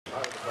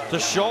to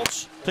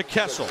Schultz to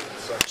Kessel.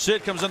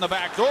 Sid comes in the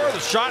back door. The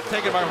shot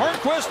taken by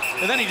Hornquist,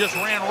 and then he just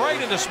ran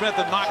right into Smith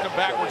and knocked him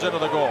backwards into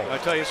the goal. I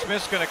tell you,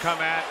 Smith's going to come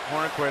at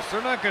Hornquist.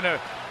 They're not going to,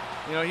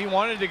 you know, he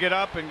wanted to get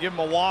up and give him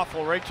a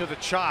waffle right to the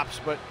chops,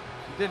 but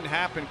it didn't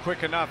happen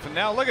quick enough. And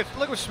now look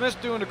what Smith's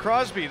doing to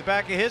Crosby, the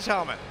back of his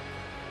helmet.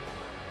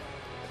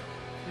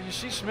 Did you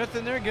see Smith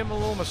in there? Give him a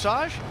little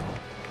massage.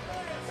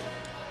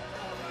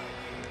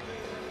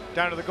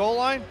 Down to the goal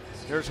line.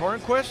 There's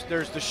Hornquist.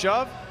 There's the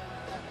shove.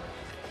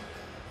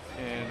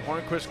 And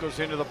Hornquist goes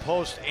into the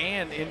post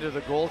and into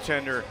the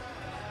goaltender,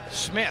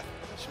 Smith.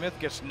 Smith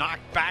gets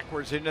knocked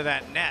backwards into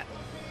that net.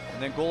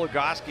 And then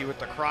Goligoski with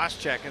the cross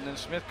check. And then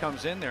Smith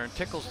comes in there and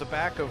tickles the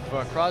back of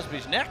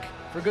Crosby's neck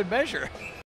for good measure.